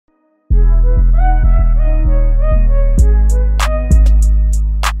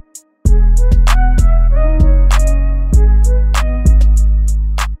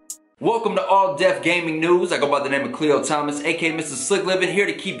all-def gaming news. I go by the name of Khleo Thomas, aka Mr. Slick Living, here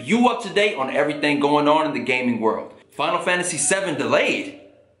to keep you up to date on everything going on in the gaming world. Final Fantasy VII delayed.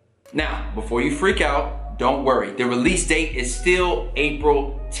 Now, before you freak out, don't worry. The release date is still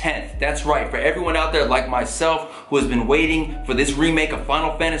April 10th. That's right. For everyone out there like myself who has been waiting for this remake of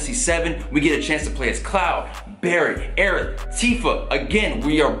Final Fantasy VII, we get a chance to play as Cloud, Barret, Aerith, Tifa. Again,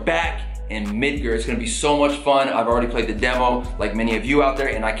 we are back in Midgar. It's gonna be so much fun. I've already played the demo like many of you out there,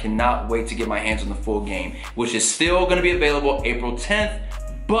 and I cannot wait to get my hands on the full game, which is still gonna be available April 10th.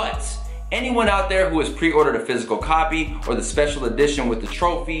 But anyone out there who has pre-ordered a physical copy or the special edition with the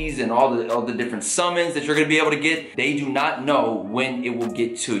trophies and all the different summons that you're gonna be able to get, they do not know when it will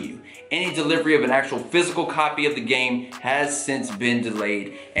get to you. Any delivery of an actual physical copy of the game has since been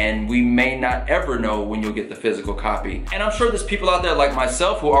delayed, and we may not ever know when you'll get the physical copy. And I'm sure there's people out there like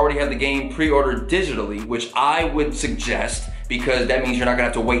myself who already have the game pre-ordered digitally, which I would suggest, because that means you're not gonna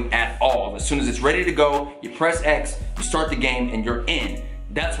have to wait at all. As soon as it's ready to go, you press X, you start the game, and you're in.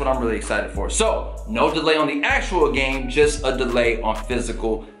 That's what I'm really excited for. So, no delay on the actual game, just a delay on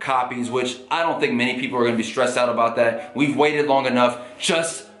physical copies, which I don't think many people are gonna be stressed out about that. We've waited long enough.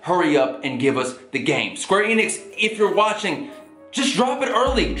 Just hurry up and give us the game. Square Enix, if you're watching, just drop it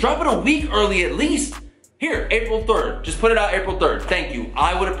early. Drop it a week early at least. Here, April 3rd. Just put it out April 3rd. Thank you.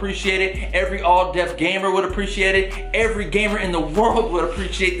 I would appreciate it. Every all-def gamer would appreciate it. Every gamer in the world would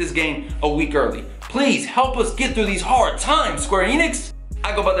appreciate this game a week early. Please help us get through these hard times, Square Enix.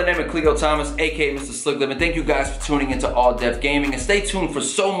 I go by the name of Khleo Thomas, aka Mr. Slick Living. Thank you guys for tuning into All Def Gaming, and stay tuned for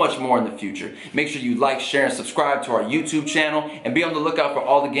so much more in the future. Make sure you like, share, and subscribe to our YouTube channel, and be on the lookout for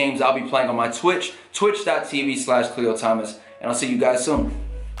all the games I'll be playing on my Twitch, twitch.tv/Khleo Thomas, and I'll see you guys soon.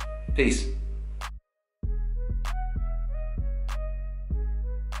 Peace.